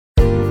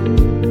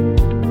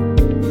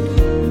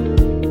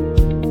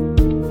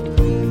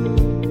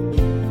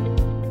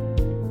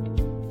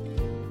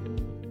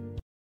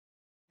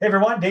Hey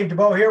everyone, Dave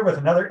Dubeau here with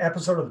another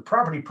episode of the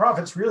Property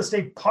Profits Real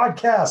Estate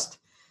Podcast.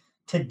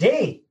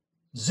 Today,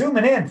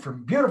 zooming in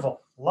from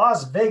beautiful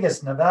Las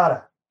Vegas,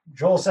 Nevada,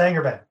 Joel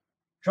Sangerman.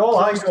 Joel,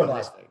 how are you doing?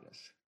 Las Vegas.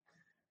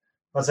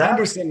 What's that?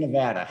 Henderson,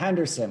 Nevada.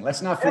 Henderson.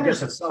 Let's not forget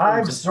the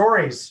suburbs. I'm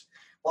sorry.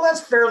 Well,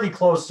 that's fairly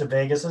close to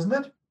Vegas, isn't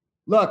it?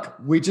 Look,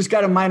 we just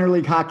got a minor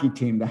league hockey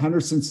team, the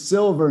Henderson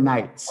Silver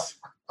Knights.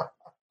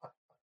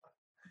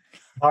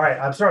 All right,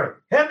 I'm sorry.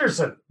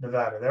 Henderson,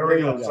 Nevada. There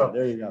we go. So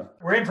there you go.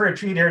 We're in for a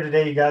treat here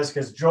today, you guys,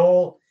 because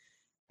Joel,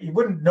 you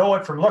wouldn't know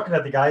it from looking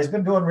at the guy. He's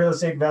been doing real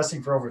estate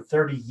investing for over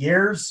 30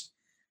 years.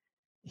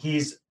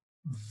 He's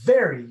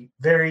very,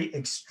 very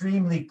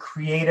extremely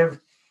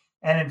creative.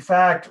 And in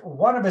fact,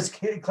 one of his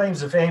claims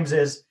to fame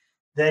is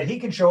that he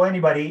can show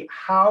anybody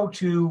how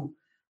to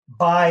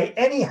buy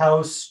any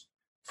house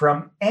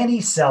from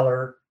any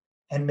seller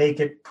and make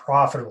it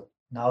profitable.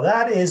 Now,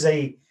 that is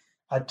a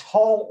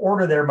tall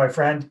order there, my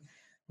friend.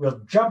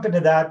 We'll jump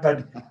into that.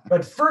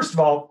 But first of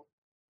all,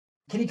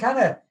 can you kind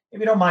of, if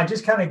you don't mind,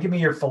 just kind of give me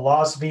your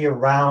philosophy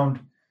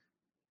around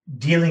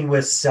dealing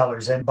with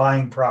sellers and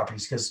buying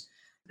properties, because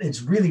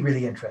it's really,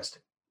 really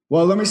interesting.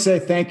 Well, let me say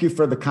thank you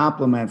for the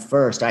compliment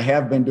first. I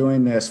have been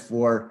doing this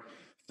for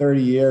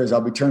 30 years.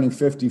 I'll be turning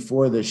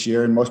 54 this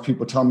year, and most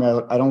people tell me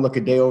I don't look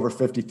a day over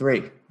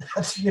 53.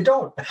 You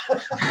don't.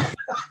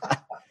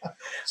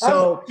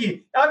 So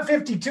I'm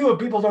 52, and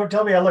people don't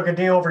tell me I look a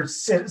day over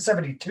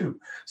 72.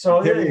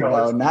 So there you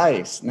go.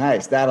 Nice.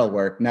 That'll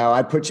work. No,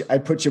 I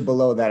put you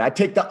below that. I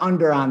take the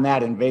under on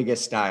that in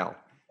Vegas style.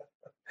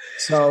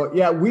 So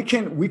yeah, we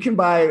can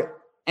buy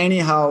any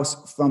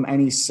house from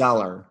any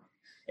seller.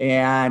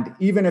 And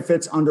even if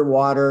it's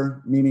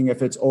underwater, meaning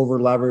if it's over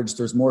leveraged,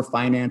 there's more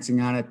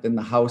financing on it than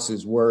the house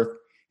is worth.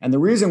 And the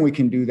reason we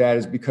can do that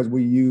is because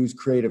we use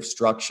creative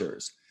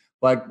structures.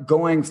 But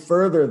going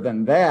further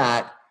than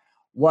that,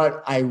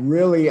 what I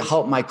really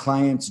help my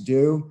clients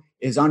do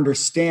is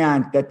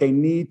understand that they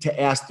need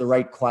to ask the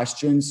right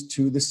questions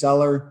to the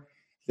seller.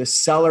 The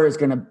seller is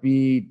going to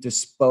be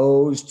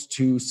disposed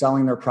to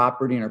selling their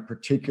property in a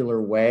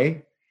particular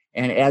way.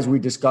 And as we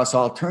discuss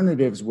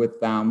alternatives with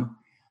them,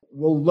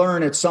 we'll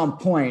learn at some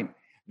point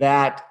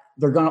that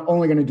they're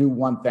only going to do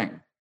one thing,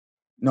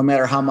 no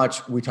matter how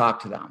much we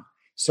talk to them.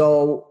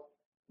 So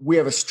we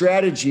have a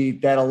strategy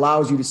that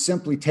allows you to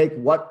simply take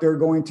what they're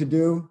going to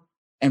do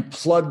and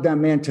plug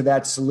them into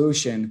that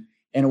solution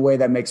in a way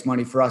that makes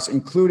money for us,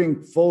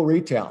 including full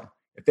retail.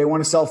 If they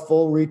want to sell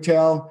full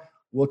retail,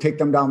 we'll take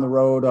them down the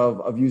road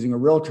of using a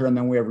realtor, and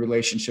then we have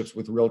relationships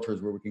with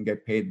realtors where we can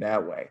get paid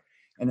that way.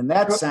 And in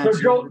that sense...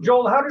 So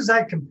Joel, how does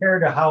that compare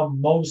to how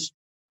most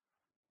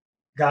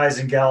guys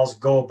and gals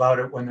go about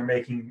it when they're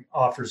making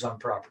offers on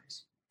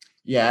properties?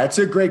 Yeah, it's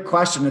a great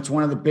question. It's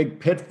one of the big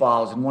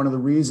pitfalls and one of the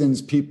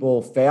reasons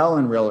people fail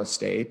in real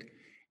estate.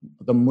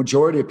 The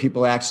majority of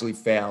people actually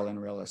fail in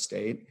real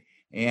estate.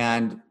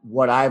 And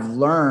what I've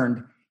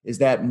learned is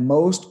that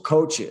most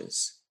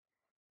coaches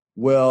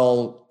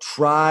will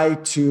try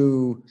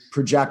to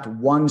project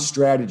one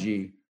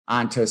strategy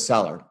onto a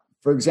seller.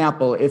 For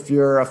example, if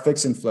you're a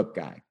fix and flip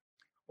guy,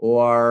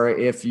 or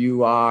if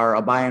you are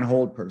a buy and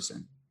hold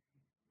person,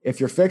 if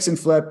you're fix and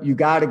flip, you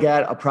got to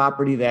get a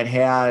property that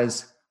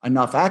has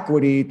enough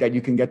equity that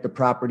you can get the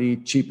property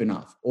cheap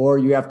enough, or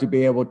you have to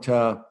be able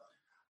to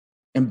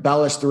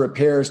embellish the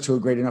repairs to a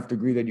great enough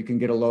degree that you can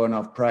get a low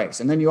enough price.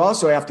 And then you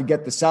also have to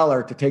get the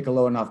seller to take a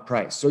low enough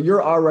price. So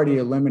you're already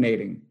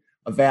eliminating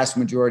a vast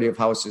majority of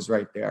houses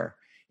right there.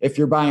 If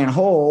you're buy and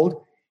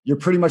hold, you're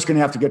pretty much going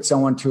to have to get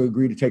someone to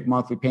agree to take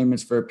monthly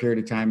payments for a period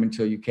of time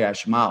until you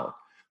cash them out.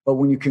 But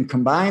when you can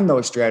combine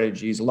those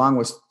strategies along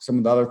with some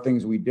of the other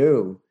things we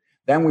do,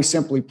 then we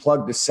simply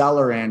plug the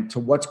seller in to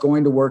what's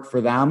going to work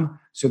for them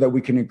so that we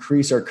can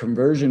increase our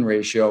conversion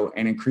ratio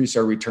and increase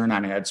our return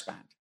on ad spend.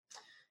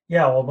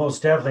 Yeah, well,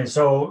 most definitely.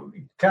 So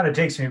it kind of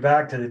takes me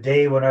back to the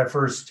day when I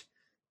first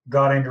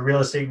got into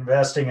real estate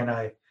investing, and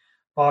I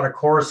bought a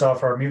course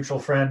off our mutual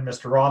friend,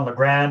 Mr. Ron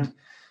LeGrand,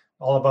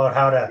 all about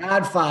how to...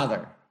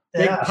 Godfather.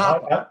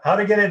 How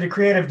to get into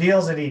creative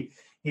deals. And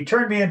he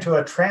turned me into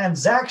a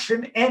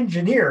transaction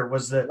engineer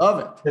was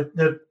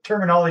the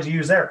terminology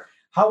used there.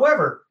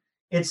 However,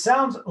 it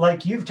sounds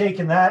like you've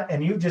taken that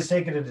and you've just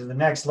taken it to the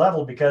next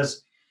level,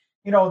 because,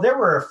 there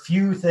were a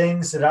few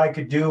things that I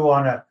could do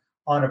on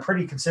a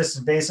pretty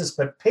consistent basis,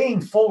 but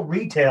paying full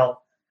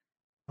retail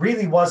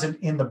really wasn't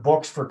in the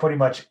books for pretty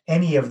much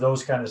any of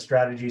those kind of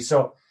strategies.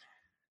 So,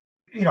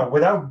 we don't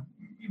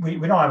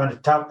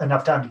have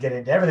enough time to get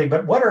into everything,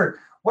 but what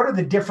are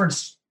the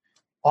different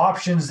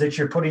options that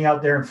you're putting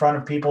out there in front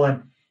of people,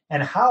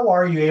 and how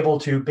are you able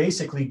to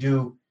basically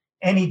do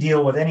any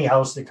deal with any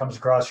house that comes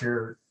across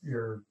your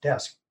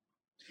desk?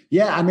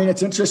 Yeah, I mean,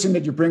 it's interesting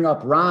that you bring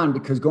up Ron,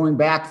 because going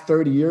back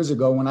 30 years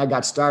ago when I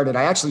got started,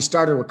 I actually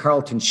started with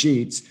Carlton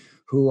Sheets,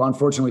 who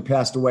unfortunately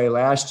passed away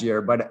last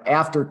year. But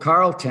after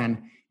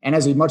Carlton, And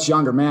as a much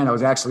younger man, I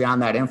was actually on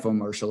that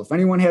infomercial. If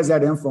anyone has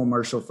that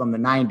infomercial from the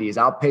 90s,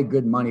 I'll pay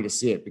good money to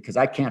see it because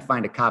I can't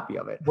find a copy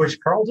of it. Which,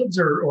 Carlton's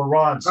or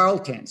Ron's?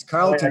 Carlton's.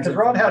 Because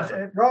Ron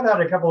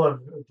had a couple of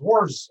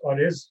dwarves on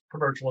his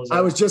commercial. I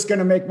was just going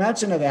to make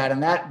mention of that.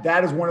 And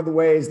that is one of the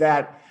ways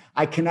that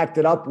I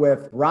connected up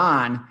with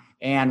Ron.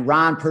 And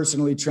Ron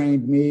personally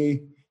trained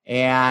me.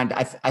 And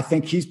I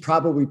think he's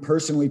probably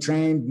personally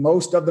trained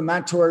most of the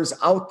mentors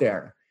out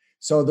there.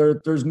 So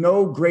there's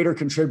no greater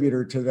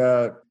contributor to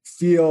the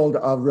field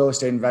of real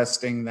estate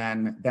investing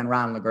than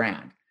Ron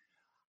LeGrand.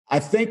 I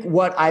think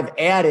what I've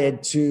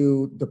added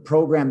to the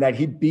program that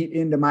he beat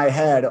into my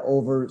head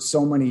over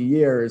so many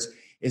years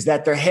is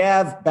that there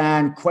have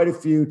been quite a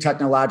few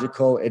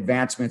technological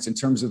advancements in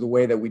terms of the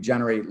way that we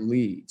generate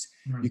leads.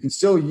 Mm-hmm. You can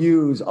still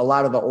use a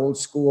lot of the old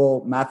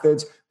school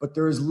methods, but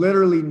there is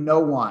literally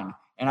no one,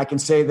 and I can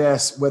say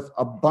this with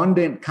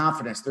abundant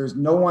confidence, there's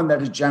no one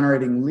that is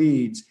generating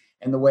leads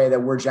in the way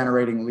that we're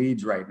generating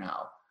leads right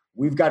now.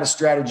 We've got a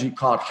strategy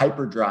called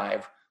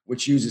Hyperdrive,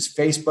 which uses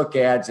Facebook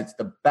ads. It's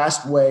the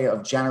best way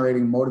of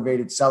generating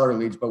motivated seller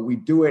leads, but we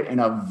do it in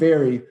a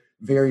very,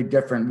 very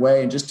different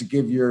way. And just to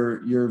give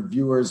your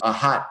viewers a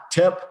hot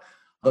tip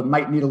that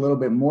might need a little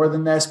bit more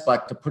than this,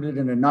 but to put it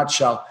in a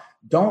nutshell,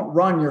 don't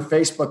run your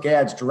Facebook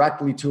ads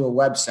directly to a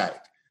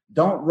website.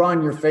 Don't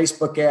run your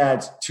Facebook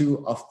ads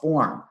to a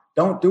form.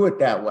 Don't do it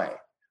that way.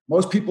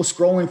 Most people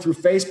scrolling through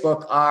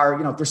Facebook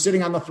are, they're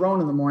sitting on the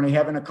throne in the morning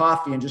having a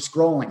coffee and just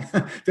scrolling.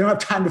 They don't have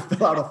time to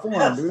fill out a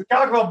form, dude.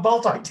 Talk about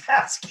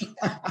multitasking.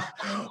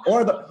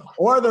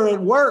 or they're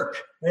at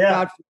work. Yeah.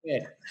 God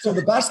forbid. So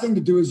the best thing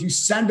to do is you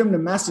send them to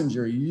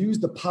Messenger. You use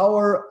the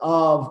power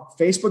of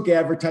Facebook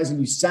advertising.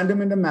 You send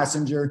them into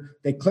Messenger.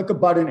 They click a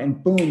button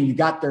and boom, you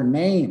got their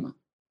name.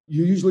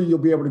 You'll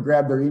be able to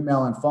grab their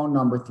email and phone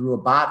number through a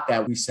bot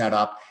that we set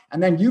up.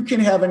 And then you can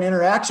have an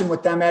interaction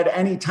with them at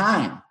any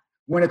time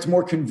when it's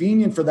more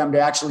convenient for them to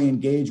actually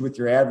engage with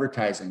your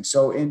advertising.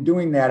 So in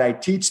doing that, I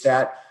teach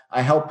that.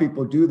 I help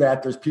people do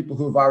that. There's people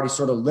who have already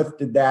sort of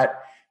lifted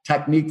that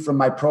technique from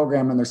my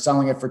program and they're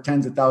selling it for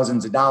tens of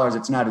thousands of dollars.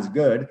 It's not as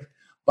good,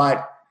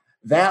 but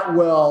that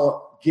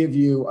will give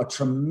you a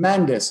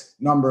tremendous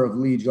number of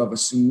leads. You have a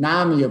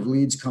tsunami of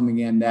leads coming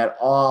in that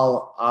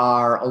all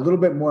are a little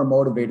bit more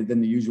motivated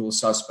than the usual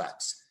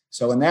suspects.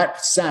 So in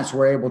that sense,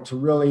 we're able to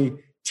really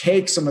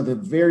take some of the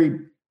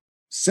very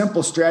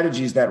simple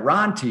strategies that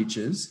Ron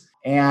teaches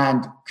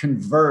and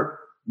convert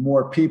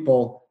more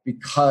people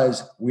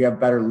because we have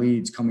better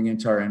leads coming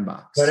into our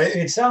inbox. But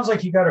it sounds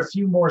like you got a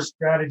few more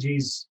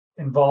strategies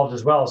involved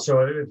as well.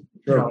 So,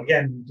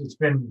 again, it's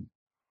been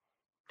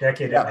a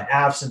decade and a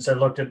half since I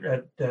looked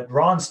at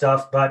Ron's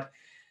stuff, but,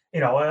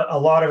 a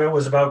lot of it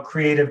was about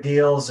creative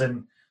deals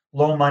and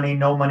low money,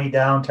 no money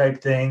down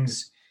type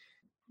things,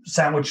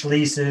 sandwich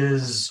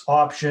leases,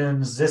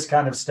 options, this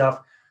kind of stuff.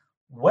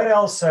 What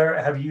else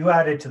have you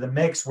added to the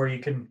mix where you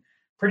can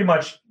pretty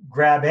much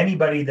grab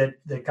anybody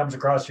that comes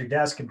across your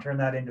desk and turn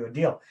that into a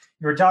deal?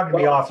 You were talking to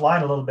me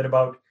offline a little bit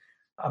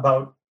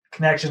about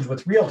connections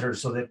with realtors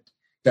so that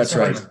that's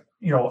right.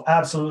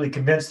 Absolutely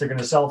convinced they're going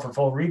to sell for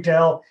full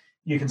retail.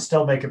 You can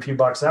still make a few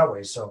bucks that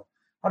way. So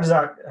how's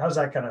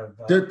that kind of?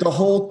 The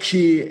whole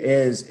key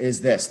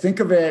is this.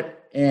 Think of it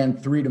in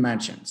 3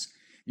 dimensions.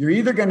 You're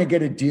either going to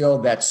get a deal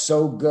that's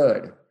so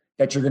good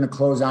that you're going to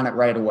close on it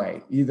right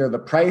away. Either the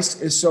price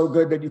is so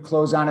good that you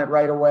close on it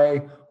right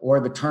away, or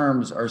the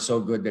terms are so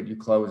good that you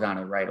close on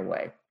it right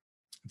away.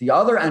 The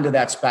other end of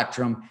that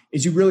spectrum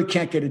is you really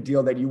can't get a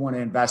deal that you want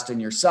to invest in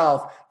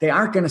yourself. They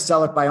aren't going to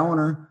sell it by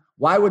owner.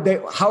 Why would they?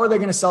 How are they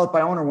going to sell it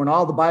by owner when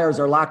all the buyers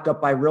are locked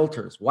up by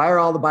realtors? Why are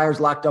all the buyers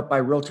locked up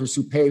by realtors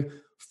who pay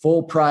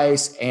full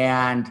price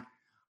and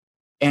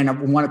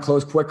want to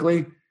close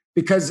quickly?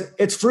 Because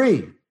it's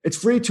free. It's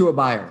free to a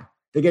buyer.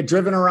 They get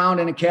driven around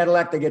in a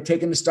Cadillac. They get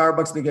taken to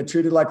Starbucks. They get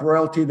treated like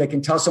royalty. They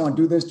can tell someone,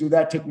 do this, do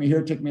that, take me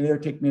here, take me there,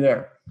 take me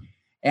there.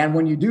 And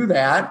when you do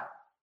that,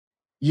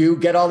 you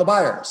get all the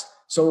buyers.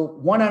 So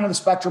one end of the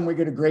spectrum, we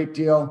get a great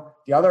deal.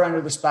 The other end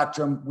of the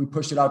spectrum, we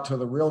push it out to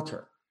the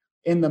realtor.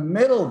 In the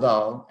middle,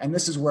 though, and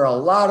this is where a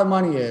lot of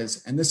money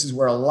is, and this is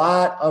where a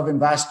lot of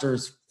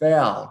investors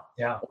fail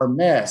or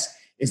miss,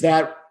 is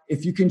that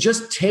if you can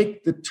just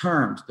take the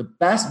terms, the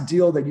best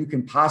deal that you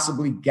can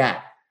possibly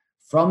get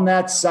from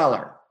that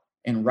seller,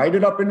 and write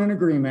it up in an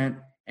agreement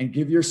and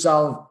give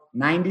yourself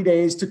 90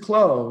 days to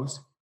close,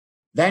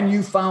 then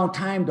you found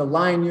time to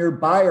line your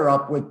buyer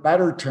up with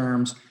better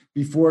terms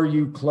before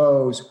you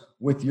close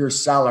with your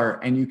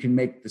seller and you can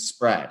make the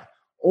spread.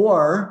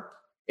 Or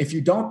if you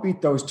don't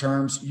beat those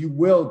terms, you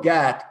will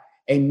get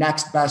a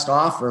next best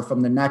offer from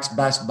the next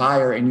best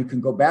buyer and you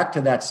can go back to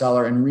that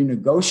seller and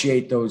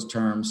renegotiate those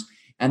terms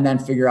and then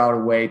figure out a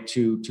way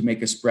to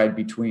make a spread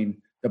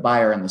between the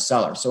buyer and the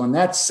seller. So in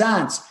that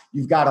sense,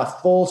 you've got a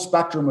full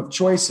spectrum of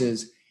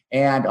choices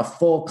and a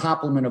full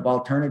complement of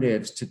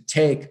alternatives to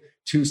take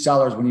to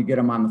sellers when you get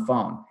them on the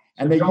phone.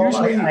 And they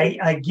usually,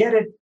 I get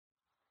it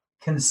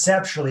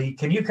conceptually.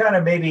 Can you kind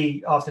of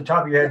maybe off the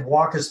top of your head,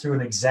 walk us through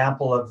an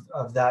example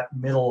of that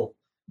middle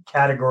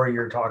category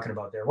you're talking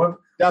about there?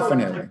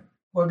 Definitely.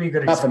 What would be a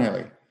good example?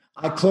 Definitely.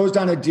 I closed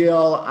on a deal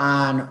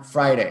on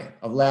Friday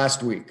of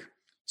last week.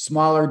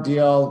 Smaller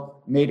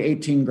deal, made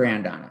 18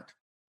 grand on it.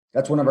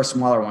 That's one of our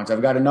smaller ones.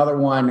 I've got another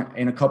one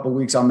in a couple of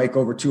weeks. I'll make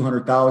over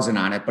 200,000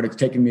 on it, but it's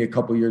taken me a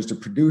couple of years to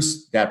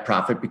produce that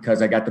profit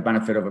because I got the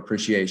benefit of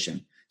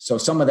appreciation. So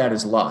some of that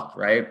is luck,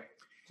 right?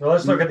 So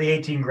let's look at the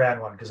 18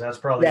 grand one because that's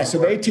probably so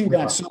the 18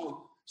 grand.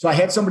 So I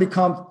had somebody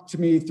come to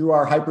me through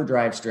our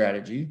hyperdrive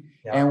strategy,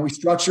 and we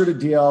structured a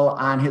deal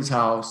on his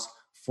house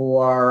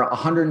for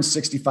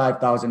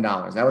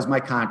 $165,000. That was my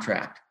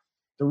contract.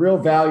 The real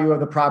value of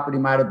the property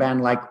might have been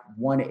like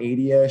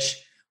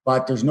 180-ish,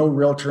 but there's no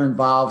realtor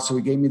involved. So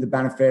he gave me the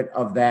benefit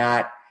of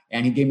that,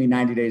 and he gave me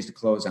 90 days to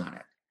close on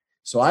it.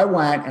 So I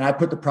went and I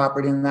put the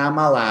property in the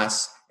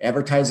MLS,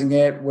 advertising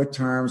it with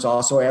terms,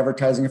 also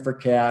advertising it for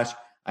cash.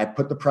 I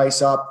put the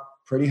price up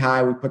pretty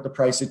high. We put the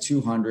price at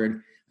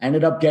 200. I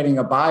ended up getting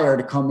a buyer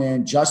to come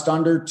in just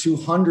under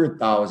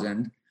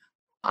 200,000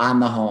 on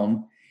the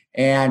home.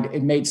 And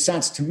it made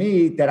sense to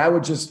me that I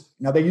would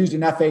now they used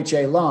an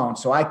FHA loan.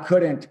 So I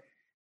couldn't,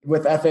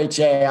 with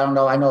FHA, I don't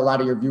know, I know a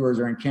lot of your viewers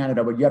are in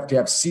Canada, but you have to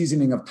have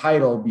seasoning of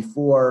title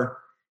before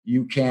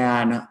you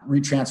can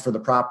retransfer the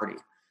property.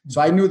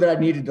 So I knew that I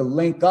needed to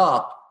link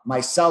up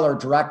my seller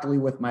directly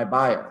with my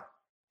buyer.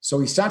 So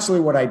essentially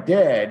what I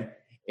did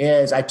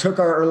is I took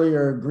our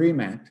earlier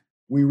agreement,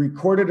 we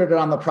recorded it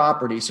on the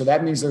property. So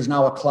that means there's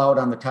now a cloud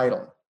on the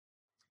title.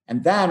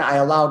 And then I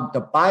allowed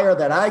the buyer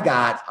that I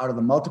got out of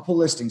the multiple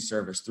listing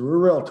service through a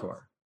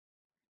realtor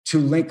to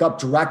link up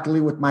directly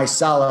with my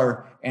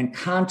seller and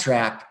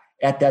contract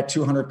at that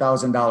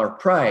 $200,000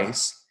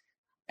 price.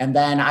 And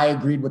then I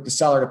agreed with the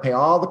seller to pay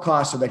all the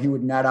costs so that he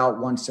would net out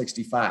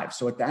 165.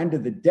 So at the end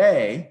of the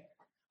day,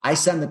 I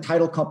send the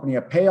title company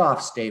a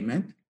payoff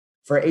statement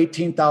for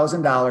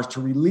 $18,000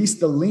 to release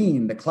the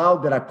lien, the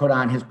cloud that I put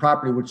on his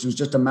property, which was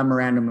just a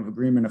memorandum of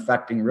agreement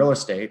affecting real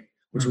estate,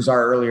 which was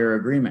our earlier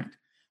agreement.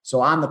 So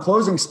on the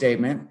closing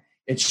statement,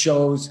 it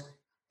shows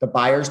the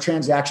buyer's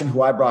transaction,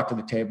 who I brought to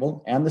the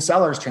table, and the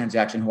seller's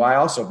transaction, who I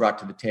also brought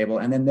to the table.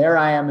 And then there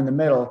I am in the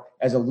middle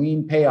as a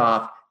lien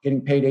payoff,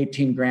 getting paid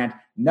 18 grand.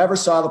 Never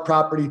saw the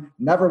property,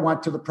 never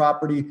went to the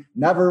property,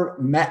 never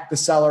met the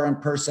seller in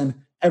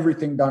person,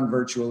 everything done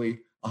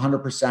virtually,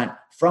 100%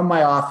 from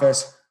my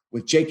office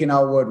with Jake and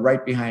Elwood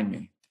right behind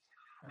me.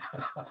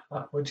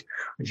 Which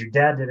your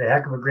dad did a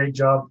heck of a great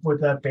job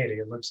with that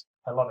painting.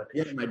 I love it.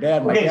 Yeah, my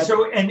dad. Okay,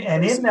 so and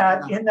in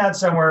that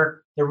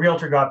somewhere the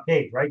realtor got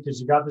paid, right?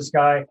 Because you got this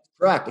guy.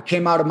 Correct. It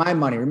came out of my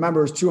money. Remember,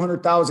 it was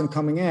 $200,000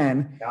 coming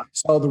in. Yeah.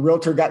 So the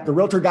realtor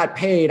got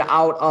paid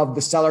out of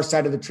the seller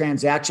side of the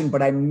transaction,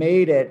 but I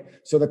made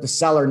it so that the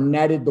seller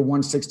netted the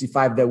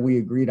 165 that we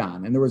agreed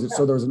on, and there was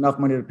enough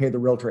money to pay the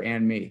realtor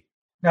and me.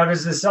 Now,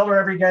 does the seller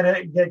ever get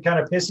kind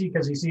of pissy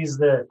because he sees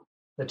the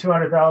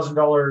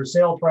 $200,000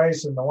 sale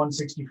price and the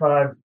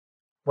 165,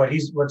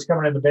 what's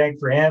coming in the bank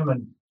for him,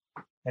 and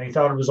he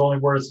thought it was only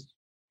worth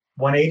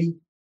 180?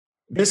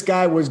 This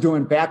guy was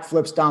doing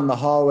backflips down the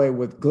hallway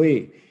with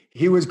glee.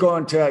 He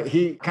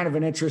kind of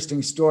an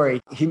interesting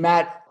story. He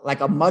met like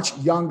a much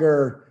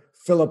younger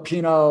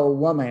Filipino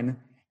woman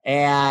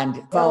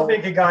and fell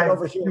make a guy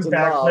over here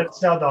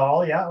backflips down the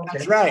hall. Yeah, okay.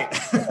 That's right.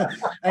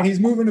 And he's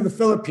moving to the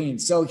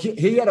Philippines. So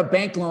he had a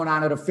bank loan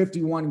on it of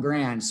 51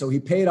 grand. So he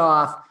paid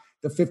off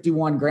the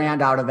 51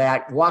 grand out of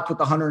that, walked with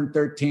the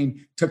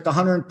 113, took the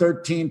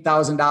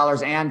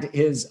 $113,000 and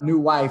his new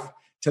wife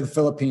to the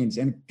Philippines.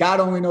 And God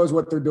only knows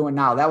what they're doing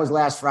now. That was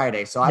last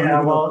Friday. So I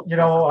don't know.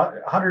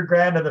 100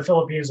 grand in the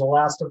Philippines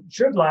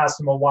should last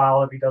him a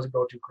while if he doesn't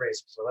go too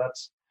crazy. So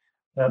that's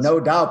no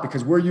doubt,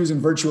 because we're using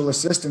virtual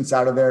assistants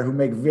out of there who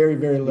make very,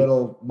 very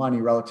little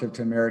money relative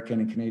to American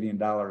and Canadian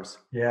dollars.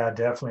 Yeah,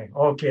 definitely.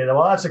 Okay.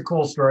 Well, that's a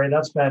cool story.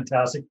 That's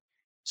fantastic.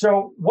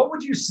 So what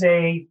would you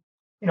say,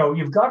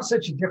 you've got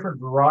such a different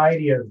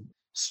variety of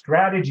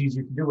strategies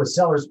you can do with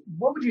sellers.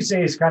 What would you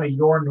say is kind of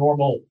your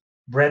normal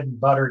bread and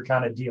butter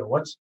kind of deal?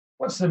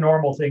 What's the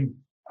normal thing,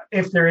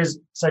 if there is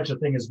such a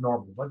thing as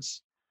normal?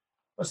 What's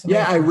the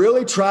I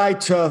really try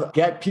to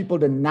get people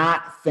to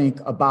not think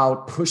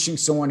about pushing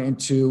someone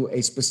into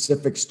a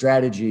specific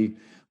strategy,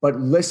 but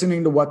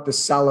listening to what the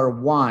seller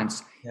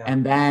wants. Yeah.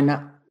 And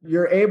then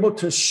you're able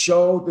to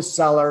show the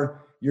seller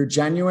your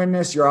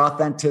genuineness, your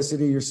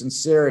authenticity, your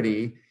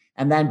sincerity.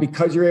 And then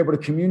because you're able to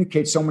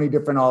communicate so many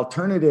different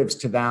alternatives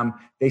to them,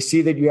 they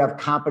see that you have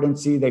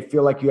competency, they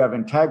feel like you have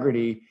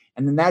integrity.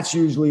 And then that's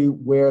usually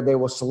where they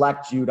will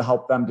select you to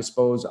help them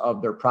dispose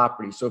of their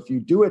property. So if you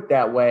do it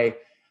that way,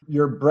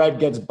 your bread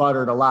gets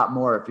buttered a lot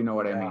more, if you know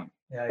what I mean.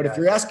 But if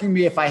you're asking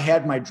me if I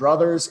had my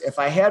druthers,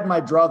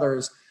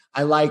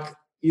 I like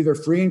either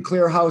free and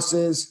clear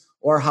houses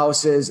or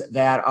houses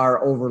that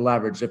are over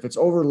leveraged. If it's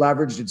over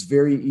leveraged, it's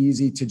very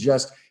easy to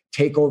just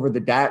take over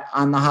the debt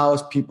on the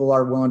house. People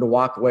are willing to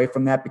walk away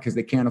from that because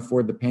they can't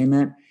afford the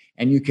payment.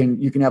 And you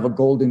can have a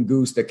golden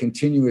goose that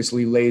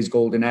continuously lays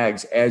golden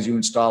eggs as you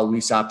install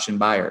lease option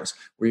buyers,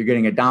 where you're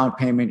getting a down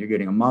payment, you're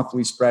getting a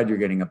monthly spread, you're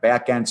getting a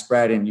back end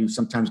spread, and you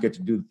sometimes get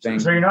to do the thing.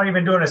 So you're not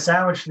even doing a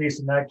sandwich lease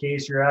in that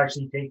case. You're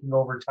actually taking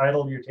over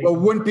title. Well,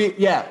 wouldn't be.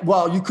 Yeah.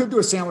 Well, you could do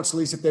a sandwich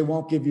lease if they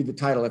won't give you the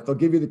title. If they'll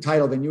give you the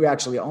title, then you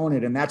actually own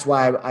it. And that's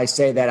why I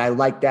say that I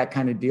like that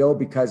kind of deal,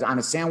 because on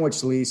a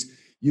sandwich lease,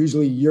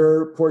 usually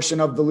your portion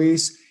of the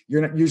lease,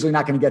 you're usually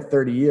not going to get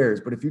 30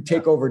 years. But if you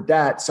take over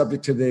debt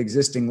subject to the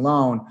existing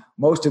loan,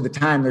 most of the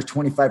time there's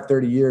 25,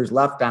 30 years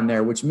left on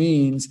there, which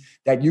means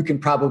that you can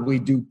probably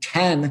do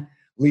 10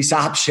 lease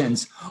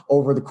options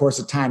over the course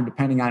of time,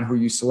 depending on who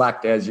you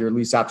select as your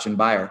lease option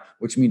buyer,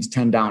 which means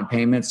 10 down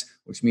payments,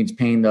 which means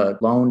paying the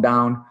loan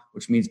down,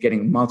 which means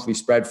getting monthly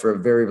spread for a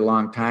very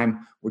long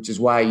time, which is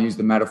why I use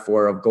the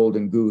metaphor of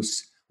golden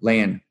goose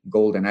laying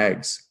golden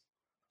eggs.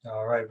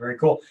 All right, very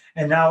cool.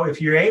 And now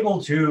if you're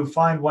able to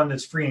find one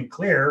that's free and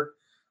clear,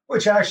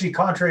 which actually,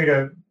 contrary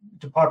to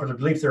popular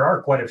belief, there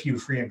are quite a few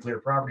free and clear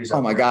properties.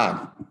 Oh my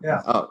God.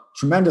 Yeah.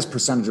 Tremendous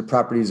percentage of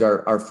properties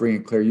are free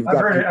and clear.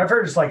 I've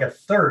heard it's like a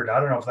third. I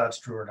don't know if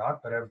that's true or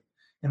not, but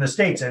in the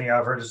States, anyhow,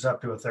 I've heard it's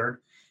up to a third.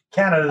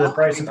 Canada, the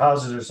price of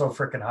houses are so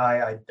freaking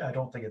high. I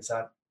don't think it's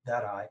that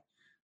high.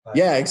 But.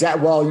 Yeah,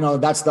 exactly. Well,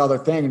 that's the other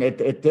thing.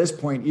 At this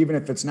point, even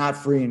if it's not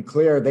free and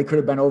clear, they could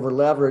have been over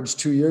leveraged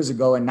 2 years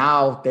ago, and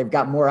now they've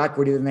got more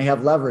equity than they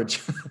have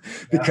leverage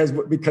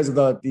because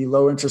of the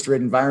low interest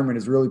rate environment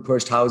has really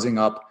pushed housing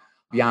up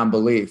beyond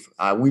belief.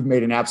 We've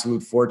made an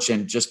absolute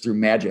fortune just through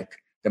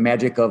the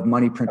magic of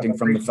money printing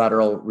from the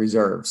Federal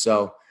Reserve.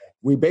 So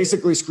we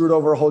basically screwed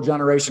over a whole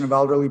generation of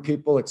elderly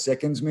people. It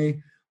sickens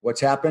me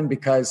what's happened,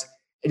 because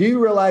do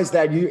you realize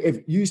that if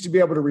you used to be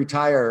able to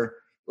retire,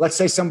 let's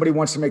say somebody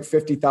wants to make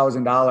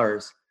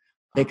 $50,000,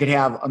 they could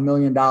have $1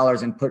 million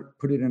and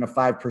put it in a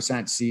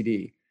 5%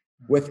 CD.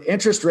 With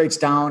interest rates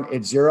down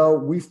at zero,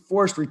 we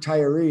forced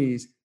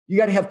retirees, you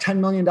got to have $10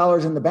 million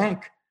in the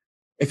bank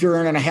if you're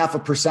earning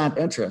 0.5%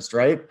 interest,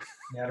 right?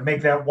 Yeah, to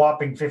make that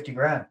whopping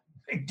 $50,000.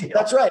 Big deal.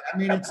 That's right. I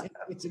mean, it's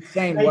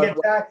insane. They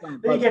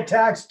get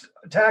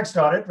taxed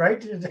on it,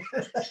 right?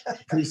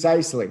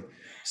 Precisely.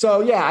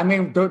 So, yeah, I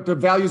mean, the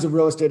values of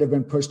real estate have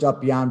been pushed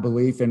up beyond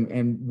belief,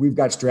 and we've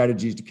got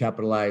strategies to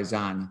capitalize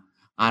on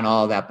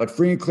all that. But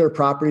free and clear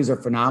properties are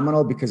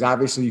phenomenal because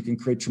obviously you can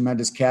create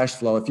tremendous cash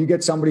flow. If you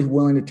get somebody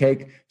willing to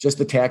take just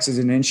the taxes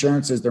and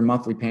insurance as their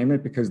monthly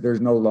payment because there's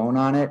no loan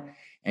on it,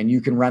 and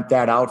you can rent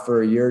that out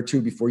for a year or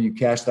two before you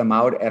cash them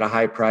out at a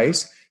high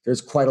price,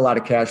 there's quite a lot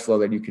of cash flow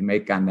that you can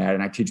make on that.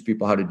 And I teach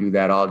people how to do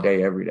that all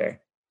day, every day.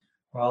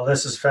 Well,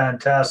 this is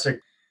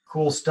fantastic.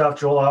 Cool stuff,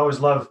 Joel. I always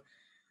love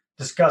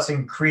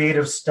discussing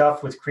creative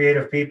stuff with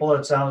creative people.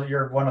 It sounds like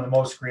you're one of the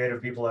most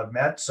creative people I've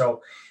met.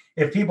 So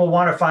if people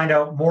want to find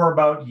out more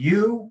about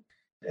you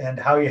and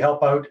how you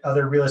help out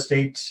other real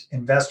estate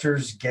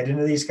investors get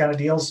into these kind of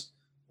deals,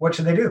 what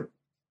should they do?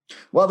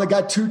 Well, they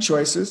got two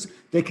choices.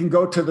 They can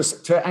go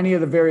to any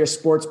of the various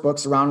sports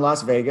books around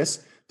Las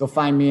Vegas. They'll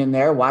find me in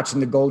there watching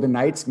the Golden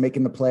Knights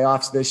making the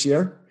playoffs this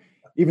year,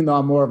 even though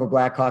I'm more of a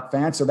Blackhawk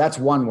fan. So that's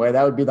one way.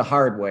 That would be the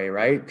hard way,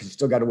 right? Because you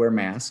still got to wear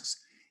masks.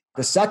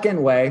 The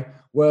second way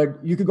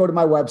you could go to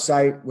my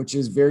website, which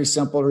is very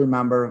simple to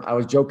remember. I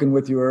was joking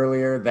with you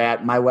earlier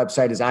that my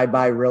website is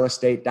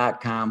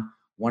ibuyrealestate.com,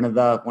 one of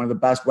the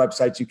best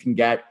websites you can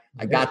get.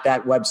 I got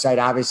that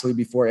website obviously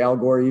before Al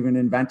Gore even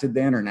invented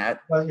the internet.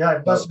 Well, yeah,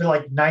 it must have been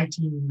like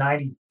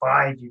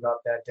 1995 you got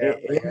that down.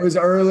 It was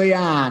early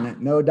on,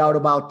 no doubt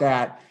about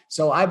that.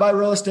 So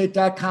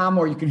ibuyrealestate.com,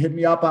 or you can hit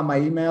me up on my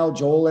email,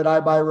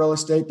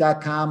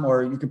 joel@ibuyrealestate.com,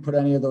 or you can put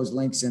any of those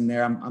links in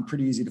there. I'm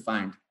pretty easy to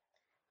find.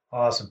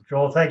 Awesome.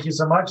 Joel, thank you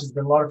so much. It's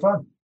been a lot of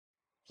fun.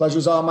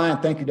 Pleasure's all mine.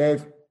 Thank you,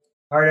 Dave.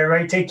 All right,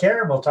 everybody, take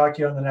care. We'll talk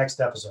to you on the next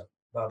episode.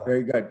 Bye-bye.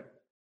 Very good.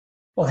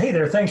 Well, hey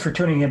there. Thanks for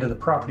tuning into the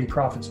Property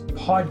Profits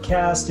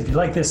Podcast. If you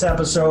like this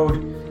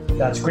episode,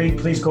 that's great.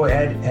 Please go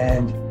ahead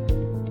and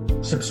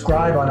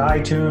subscribe on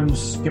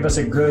iTunes. Give us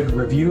a good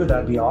review.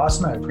 That'd be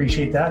awesome. I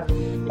appreciate that.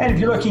 And if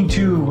you're looking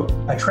to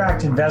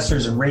attract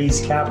investors and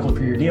raise capital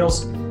for your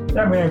deals, then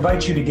I'm going to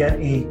invite you to get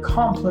a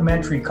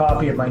complimentary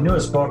copy of my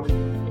newest book.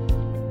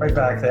 Right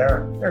back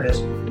there. There it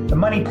is. The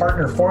Money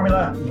Partner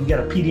Formula. You can get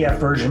a PDF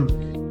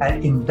version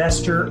at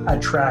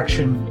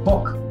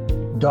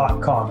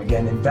investorattractionbook.com.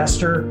 Again,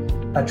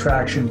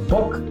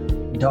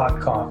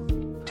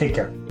 investorattractionbook.com. Take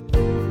care.